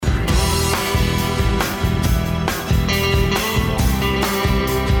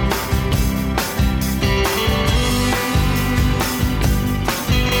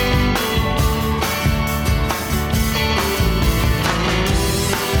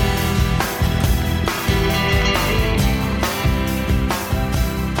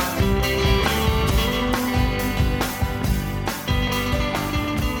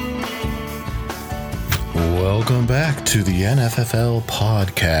to the NFFL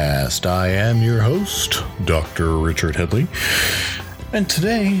podcast. I am your host, Dr. Richard Headley. And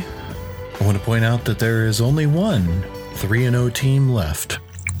today, I want to point out that there is only one 3-0 team left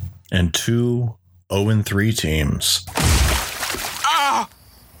and two 0-3 teams.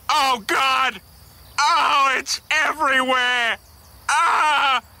 Oh, God! Oh, it's everywhere!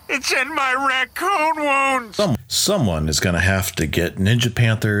 It's in my raccoon wounds! Someone is going to have to get Ninja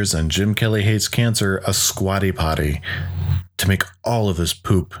Panthers and Jim Kelly Hates Cancer a squatty potty to make all of this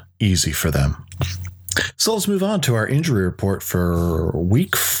poop easy for them. So let's move on to our injury report for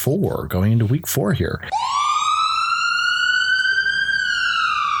week 4, going into week 4 here.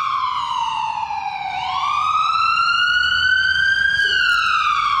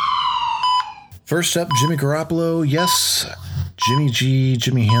 First up, Jimmy Garoppolo. Yes, Jimmy G,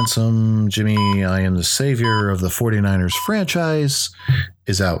 Jimmy Handsome, Jimmy I am the savior of the 49ers franchise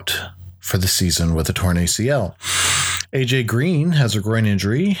is out for the season with a torn ACL. AJ Green has a groin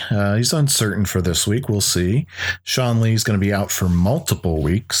injury. He's uncertain for this week. We'll see. Sean Lee's going to be out for multiple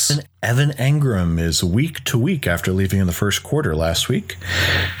weeks. And Evan Engram is week to week after leaving in the first quarter last week.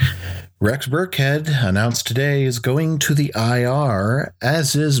 Rex Burkhead, announced today, is going to the IR,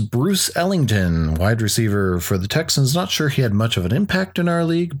 as is Bruce Ellington, wide receiver for the Texans. Not sure he had much of an impact in our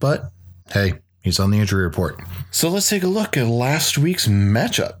league, but hey, he's on the injury report. So let's take a look at last week's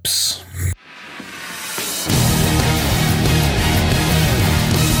matchups.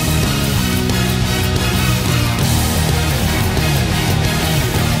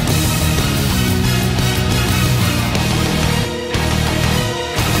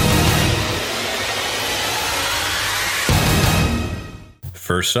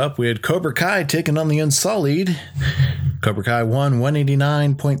 First up, we had Cobra Kai taking on the Unsullied. Cobra Kai won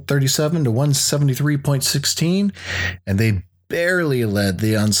 189.37 to 173.16, and they barely led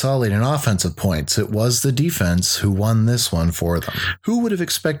the Unsullied in offensive points. It was the defense who won this one for them. Who would have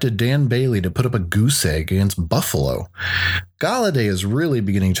expected Dan Bailey to put up a goose egg against Buffalo? Galladay is really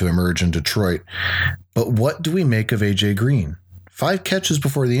beginning to emerge in Detroit, but what do we make of AJ Green? 5 catches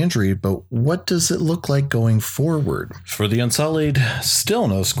before the injury, but what does it look like going forward? For the Unsullied, still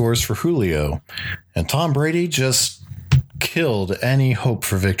no scores for Julio. And Tom Brady just killed any hope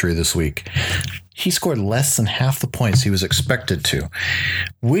for victory this week. He scored less than half the points he was expected to,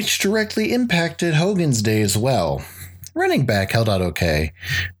 which directly impacted Hogan's day as well. Running back held out okay,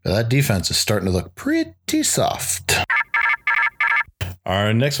 but that defense is starting to look pretty soft.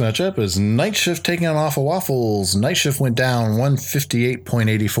 Our next matchup is Night Shift taking on Awful Waffles. Night Shift went down 158.84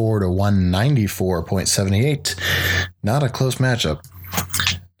 to 194.78. Not a close matchup.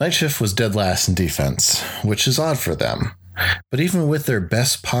 Night Shift was dead last in defense, which is odd for them. But even with their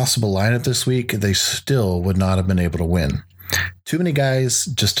best possible lineup this week, they still would not have been able to win. Too many guys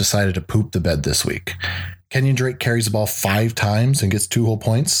just decided to poop the bed this week. Kenyon Drake carries the ball 5 times and gets 2 whole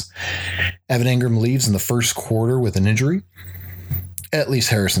points. Evan Engram leaves in the first quarter with an injury. At least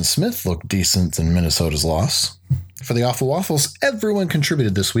Harrison Smith looked decent in Minnesota's loss. For the Awful Waffles, everyone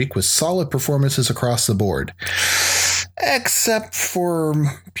contributed this week with solid performances across the board, except for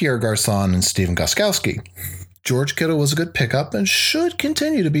Pierre Garçon and Steven Gostkowski. George Kittle was a good pickup and should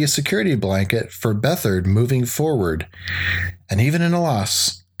continue to be a security blanket for Beathard moving forward. And even in a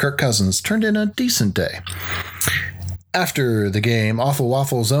loss, Kirk Cousins turned in a decent day. After the game, Awful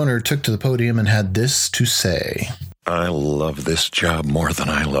Waffles owner took to the podium and had this to say. I love this job more than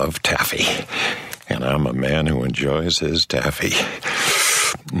I love taffy. And I'm a man who enjoys his taffy.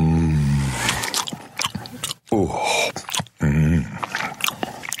 Ooh.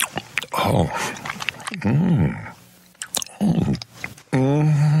 Oh.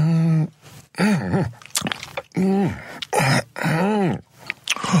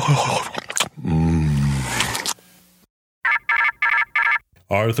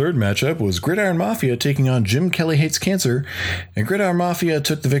 Our third matchup was Gridiron Mafia taking on Jim Kelly Hates Cancer, and Gridiron Mafia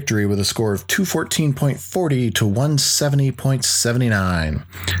took the victory with a score of 214.40 to 170.79.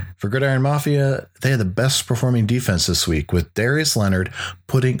 For Gridiron Mafia, they had the best performing defense this week, with Darius Leonard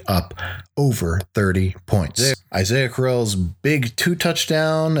putting up over 30 points. Isaiah Crowell's big 2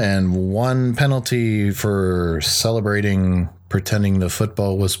 touchdown and 1 penalty for celebrating pretending the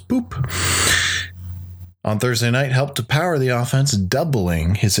football was poop on Thursday night helped to power the offense,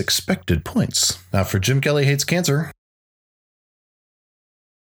 doubling his expected points. Now for Jim Kelly Hates Cancer,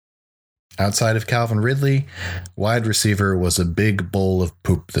 outside of Calvin Ridley, wide receiver was a big bowl of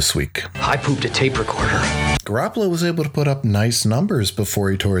poop this week. I pooped a tape recorder. Garoppolo was able to put up nice numbers before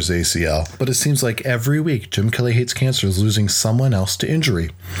he tore his ACL, but it seems like every week Jim Kelly Hates Cancer is losing someone else to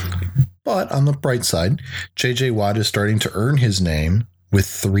injury. But on the bright side, J.J. Watt is starting to earn his name with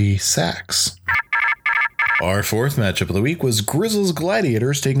 3 sacks. Our fourth matchup of the week was Grizzles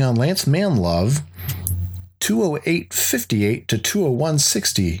Gladiators taking on Lance Manlove. 208.58 to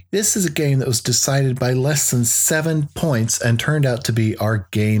 201.60. This is a game that was decided by less than 7 points and turned out to be our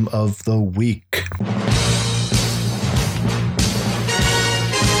game of the week.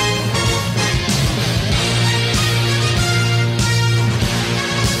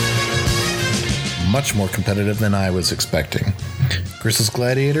 Much more competitive than I was expecting. Grizzles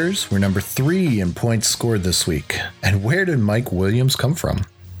Gladiators were number 3 in points scored this week. And where did Mike Williams come from?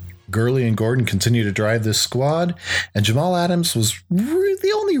 Gurley and Gordon continue to drive this squad, and Jamal Adams was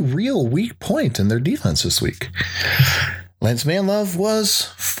the only real weak point in their defense this week. Lance Manlove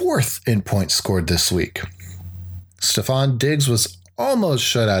was 4th in points scored this week. Stephon Diggs was almost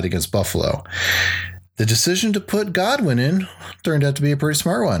shut out against Buffalo. The decision to put Godwin in turned out to be a pretty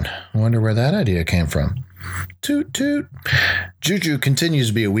smart one. I wonder where that idea came from. Toot toot. Juju continues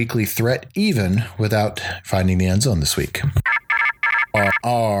to be a weekly threat even without finding the end zone this week.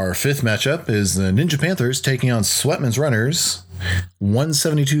 Our fifth matchup is the Ninja Panthers taking on Sweatman's Runners.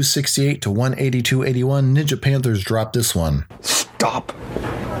 172.68 to 182.81. Ninja Panthers dropped this one. Stop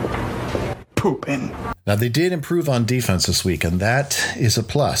pooping. Now, they did improve on defense this week, and that is a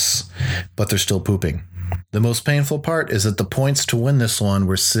plus, but they're still pooping. The most painful part is that the points to win this one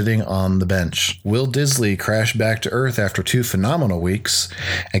were sitting on the bench. Will Disley crashed back to earth after 2 phenomenal weeks,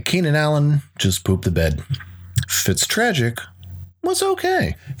 and Keenan Allen just pooped the bed. Fitztragic was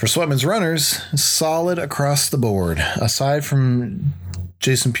okay. For Sweatman's Runners, solid across the board. Aside from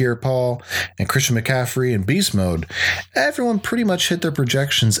Jason Pierre-Paul and Christian McCaffrey in beast mode, everyone pretty much hit their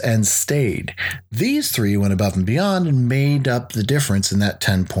projections and stayed. These 3 went above and beyond and made up the difference in that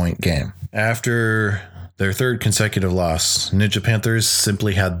 10-point game. After their 3rd consecutive loss, Ninja Panthers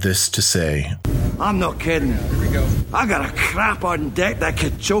simply had this to say. I'm not kidding. Here we go. I got a crap on deck that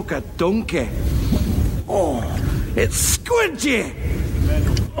could choke a donkey. Oh, it's squidgy.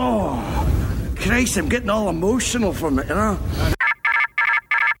 Oh, Christ, I'm getting all emotional from it, you know?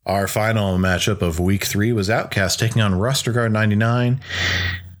 Our final matchup of week 3 was Outcast taking on Roster Guard 99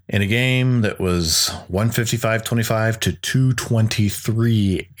 in a game that was 155.25 to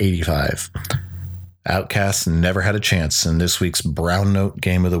 223.85. Outcast never had a chance in this week's Brown Note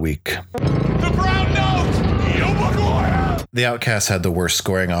Game of the Week. The Brown Note! The Outcasts had the worst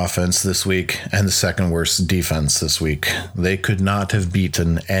scoring offense this week and the second worst defense this week. They could not have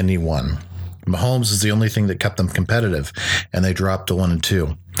beaten anyone. Mahomes is the only thing that kept them competitive, and they dropped to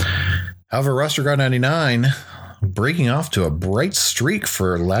 1-2. However, Roster Guard 99 breaking off to a bright streak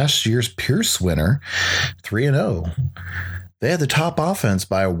for last year's Pierce winner, 3-0. They had the top offense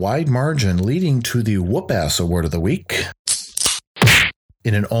by a wide margin, leading to the Whoop-Ass Award of the Week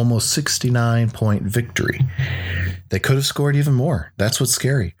in an almost 69-point victory. They could have scored even more. That's what's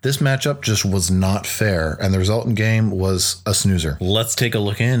scary. This matchup just was not fair, and the resultant game was a snoozer. Let's take a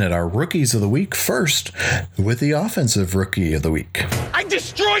look in at our Rookies of the Week first with the Offensive Rookie of the Week. I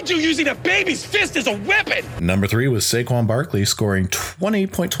destroyed you using a baby's fist as a weapon! Number 3 was Saquon Barkley, scoring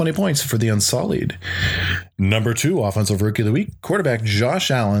 20.20 points for the Unsullied. Number 2, Offensive Rookie of the Week, quarterback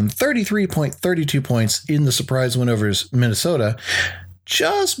Josh Allen, 33.32 points in the surprise win over Minnesota,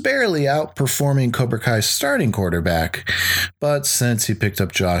 just barely outperforming Cobra Kai's starting quarterback. But since he picked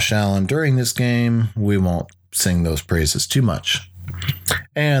up Josh Allen during this game, we won't sing those praises too much.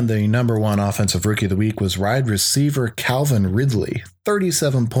 And the number 1 Offensive Rookie of the Week was wide receiver Calvin Ridley,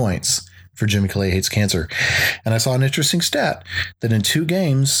 37 points for Jimmy Clay Hates Cancer. And I saw an interesting stat that in 2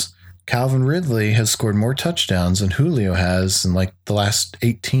 games, Calvin Ridley has scored more touchdowns than Julio has in like the last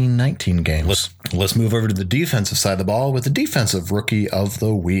 18, 19 games. Let's move over to the defensive side of the ball with the Defensive Rookie of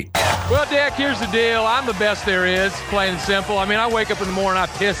the Week. Well, Dak, here's the deal. I'm the best there is, plain and simple. I mean, I wake up in the morning, I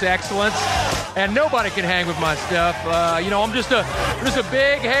piss excellence, and nobody can hang with my stuff. I'm just a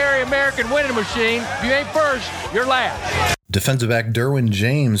big, hairy American winning machine. If you ain't first, you're last. Defensive back Derwin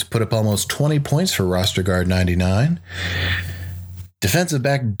James put up almost 20 points for Roster Guard 99. Defensive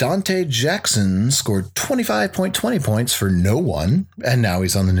back Dante Jackson scored 25.20 points for no one, and now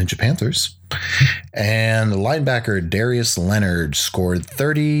he's on the Ninja Panthers. And linebacker Darius Leonard scored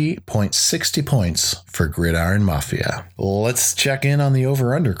 30.60 points for Gridiron Mafia. Let's check in on the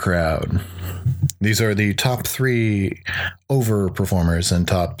over-under crowd. These are the top 3 overperformers and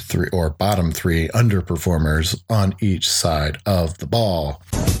top 3 or bottom 3 underperformers on each side of the ball.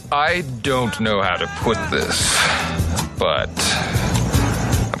 I don't know how to put this, but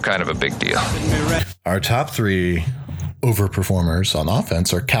I'm kind of a big deal. Our top 3 overperformers on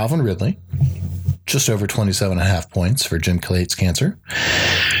offense are Calvin Ridley, just over 27.5 points for Jim Clay Hates Cancer.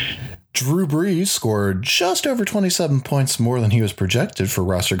 Drew Brees scored just over 27 points more than he was projected for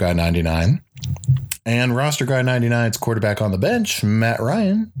Roster Guy 99. And roster guy 99's quarterback on the bench, Matt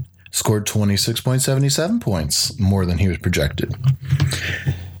Ryan, scored 26.77 points, more than he was projected.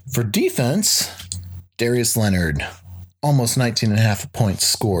 For defense, Darius Leonard, almost 19.5 points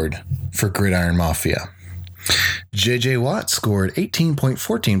scored for Gridiron Mafia. J.J. Watt scored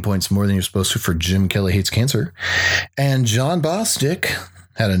 18.14 points more than he was supposed to for Jim Kelly Hates Cancer. And John Bostic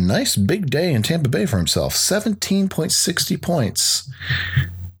had a nice big day in Tampa Bay for himself, 17.60 points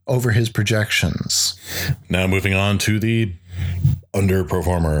over his projections. Now moving on to the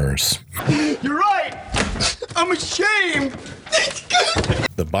underperformers. You're right. I'm ashamed.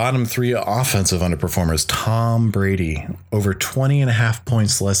 The bottom three offensive underperformers, Tom Brady, over 20.5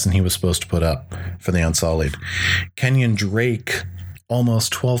 points less than he was supposed to put up for the Unsullied. Kenyon Drake,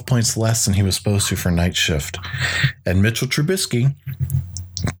 almost 12 points less than he was supposed to for Night Shift. And Mitchell Trubisky,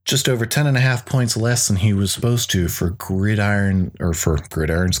 just over 10.5 points less than he was supposed to for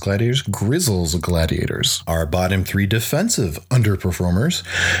Gridiron's Gladiators, Grizzles Gladiators. Our bottom three defensive underperformers,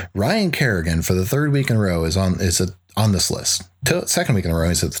 Ryan Kerrigan, for the third week in a row, is on this list. Second week in a row,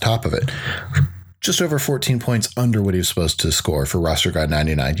 he's at the top of it. Just over 14 points under what he was supposed to score for roster guide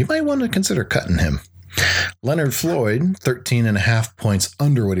 99. You might want to consider cutting him. Leonard Floyd, 13.5 points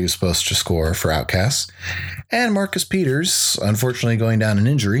under what he was supposed to score for Outcasts. And Marcus Peters, unfortunately going down in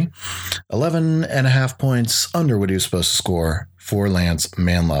injury, 11.5 points under what he was supposed to score for Lance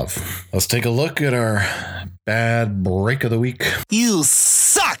Manlove. Let's take a look at our bad break of the week. You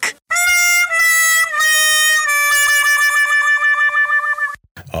suck.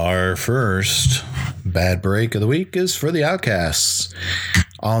 Our first bad break of the week is for the Outcasts.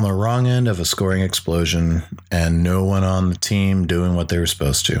 On the wrong end of a scoring explosion and no one on the team doing what they were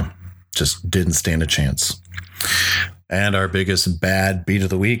supposed to. Just didn't stand a chance. And our biggest bad beat of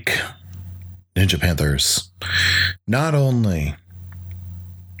the week, Ninja Panthers. Not only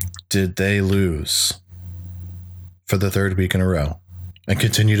did they lose for the third week in a row and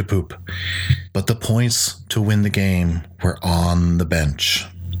continue to poop, but the points to win the game were on the bench.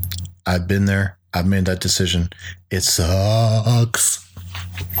 I've been there. I've made that decision. It sucks.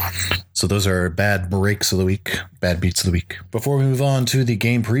 So those are bad breaks of the week, bad beats of the week. Before we move on to the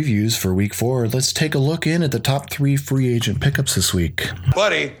game previews for week 4, let's take a look in at the top 3 free agent pickups this week.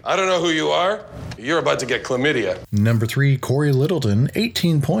 Buddy, I don't know who you are. You're about to get chlamydia. Number 3, Corey Littleton,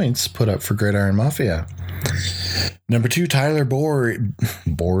 18 points put up for Gridiron Mafia. Number 2, Tyler Boyd,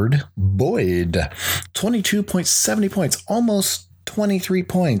 22.70 points, almost 23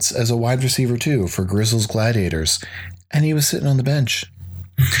 points as a wide receiver too for Grizzles Gladiators. And he was sitting on the bench.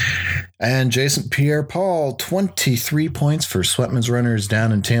 And Jason Pierre-Paul, 23 points for Sweatman's Runners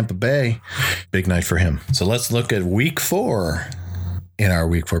down in Tampa Bay. Big night for him. So let's look at week 4 in our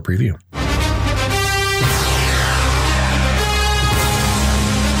week 4 preview.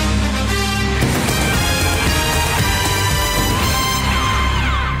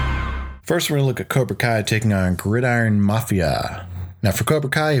 First, we're going to look at Cobra Kai taking on Gridiron Mafia. Now, for Cobra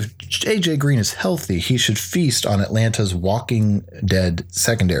Kai, if AJ Green is healthy, he should feast on Atlanta's Walking Dead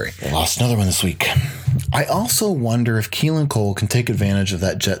secondary. They lost another one this week. I also wonder if Keelan Cole can take advantage of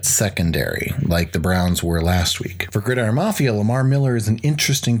that Jets secondary, like the Browns were last week. For Gridiron Mafia, Lamar Miller is an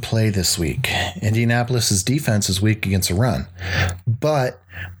interesting play this week. Indianapolis's defense is weak against a run, but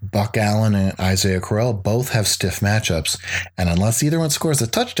Buck Allen and Isaiah Crowell both have stiff matchups, and unless either one scores a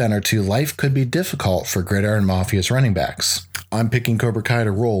touchdown or two, life could be difficult for Gridiron Mafia's running backs. I'm picking Cobra Kai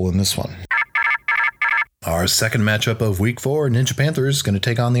to roll in this one. Our second matchup of week 4, Ninja Panthers is going to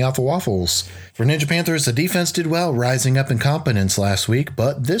take on the Awful Waffles. For Ninja Panthers, the defense did well, rising up in competence last week,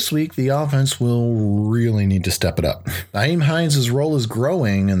 but this week the offense will really need to step it up. Nyheim Hines' role is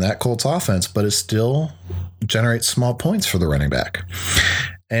growing in that Colts offense, but it still generates small points for the running back.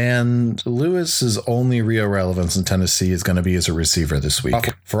 And Lewis's only real relevance in Tennessee is going to be as a receiver this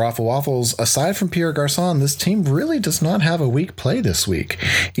week. For Awful Waffles, aside from Pierre Garçon, this team really does not have a weak play this week.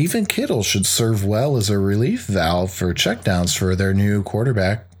 Even Kittle should serve well as a relief valve for checkdowns for their new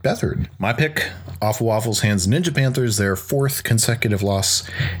quarterback, Beathard. My pick, Awful Waffles hands Ninja Panthers their 4th consecutive loss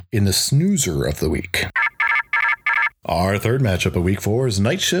in the snoozer of the week. Our third matchup of week 4 is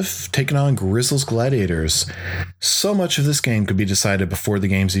Night Shift taking on Grizzles Gladiators. So much of this game could be decided before the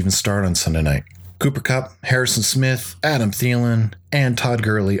games even start on Sunday night. Cooper Kupp, Harrison Smith, Adam Thielen, and Todd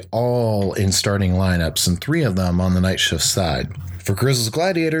Gurley all in starting lineups, and 3 of them on the Night Shift side. For Grizzles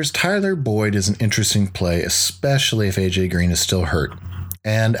Gladiators, Tyler Boyd is an interesting play, especially if AJ Green is still hurt.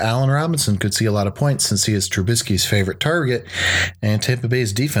 And Allen Robinson could see a lot of points since he is Trubisky's favorite target, and Tampa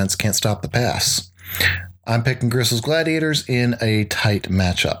Bay's defense can't stop the pass. I'm picking Grizzles Gladiators in a tight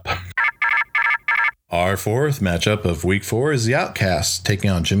matchup. Our fourth matchup of week 4 is the Outcasts taking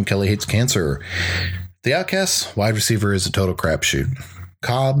on Jim Kelly Hates Cancer. The Outcasts wide receiver is a total crapshoot.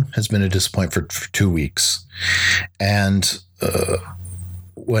 Cobb has been a disappointment for 2 weeks, and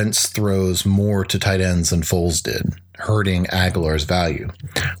Wentz throws more to tight ends than Foles did, hurting Aguilar's value.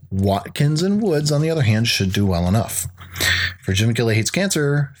 Watkins and Woods, on the other hand, should do well enough. For Jim Kelly Hates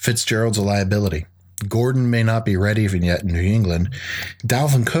Cancer, Fitzgerald's a liability. Gordon may not be ready yet in New England.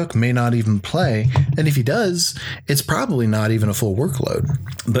 Dalvin Cook may not even play, and if he does, it's probably not even a full workload.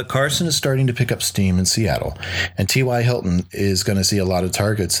 But Carson is starting to pick up steam in Seattle, and T.Y. Hilton is going to see a lot of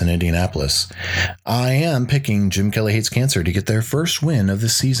targets in Indianapolis. I am picking Jim Kelly Hates Cancer to get their first win of the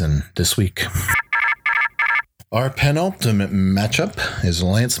season this week. Our penultimate matchup is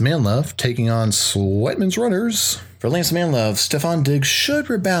Lance Manlove taking on Sweatman's Runners. For Lance Manlove, Stephon Diggs should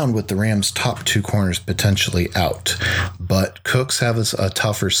rebound with the Rams' top 2 corners potentially out, but Cooks have a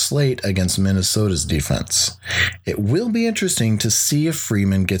tougher slate against Minnesota's defense. It will be interesting to see if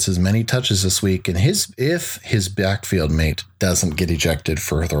Freeman gets as many touches this week and if his backfield mate doesn't get ejected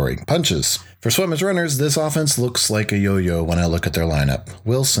for throwing punches. For Sweatman's Runners, this offense looks like a yo-yo when I look at their lineup.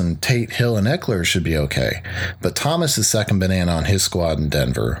 Wilson, Tate, Hill, and Eckler should be okay, but Thomas is second banana on his squad in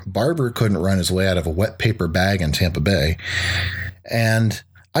Denver. Barber couldn't run his way out of a wet paper bag in Tampa Bay, and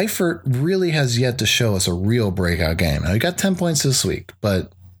Eifert really has yet to show us a real breakout game. Now, he got 10 points this week,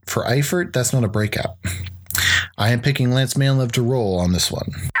 but for Eifert, that's not a breakout. I am picking Lance Manlove to roll on this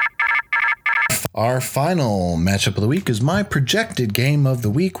one. Our final matchup of the week is my projected game of the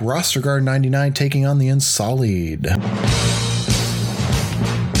week, Roster Guard 99 taking on the Unsullied.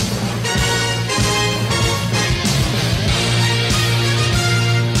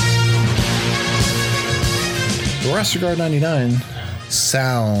 The Roster Guard 99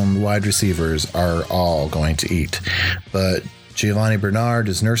 sound wide receivers are all going to eat, but Giovanni Bernard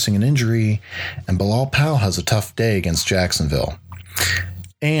is nursing an injury, and Bilal Powell has a tough day against Jacksonville.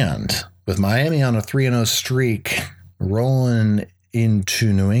 And with Miami on a 3-0 streak, rolling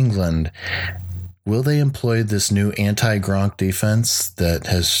into New England, will they employ this new anti-Gronk defense that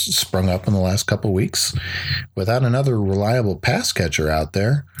has sprung up in the last couple weeks? Without another reliable pass catcher out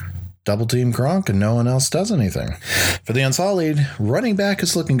there, double team Gronk and no one else does anything. For the Unsullied, running back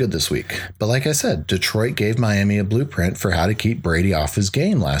is looking good this week. But like I said, Detroit gave Miami a blueprint for how to keep Brady off his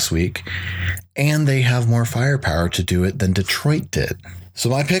game last week, and they have more firepower to do it than Detroit did. So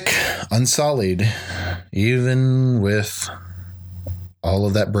my pick, Unsullied, even with all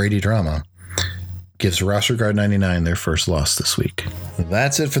of that Brady drama, gives Roster Guard 99 their first loss this week.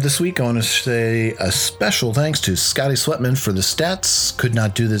 That's it for this week. I want to say a special thanks to Scotty Sweatman for the stats. Could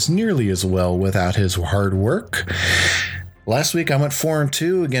not do this nearly as well without his hard work. Last week I went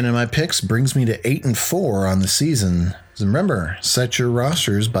 4-2 again in my picks, brings me to 8-4 on the season. So remember, set your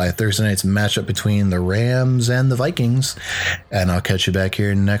rosters by Thursday night's matchup between the Rams and the Vikings, and I'll catch you back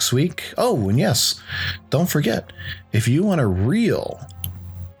here next week. Oh, and yes, don't forget, if you want a real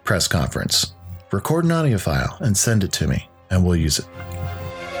press conference, record an audio file and send it to me, and we'll use it.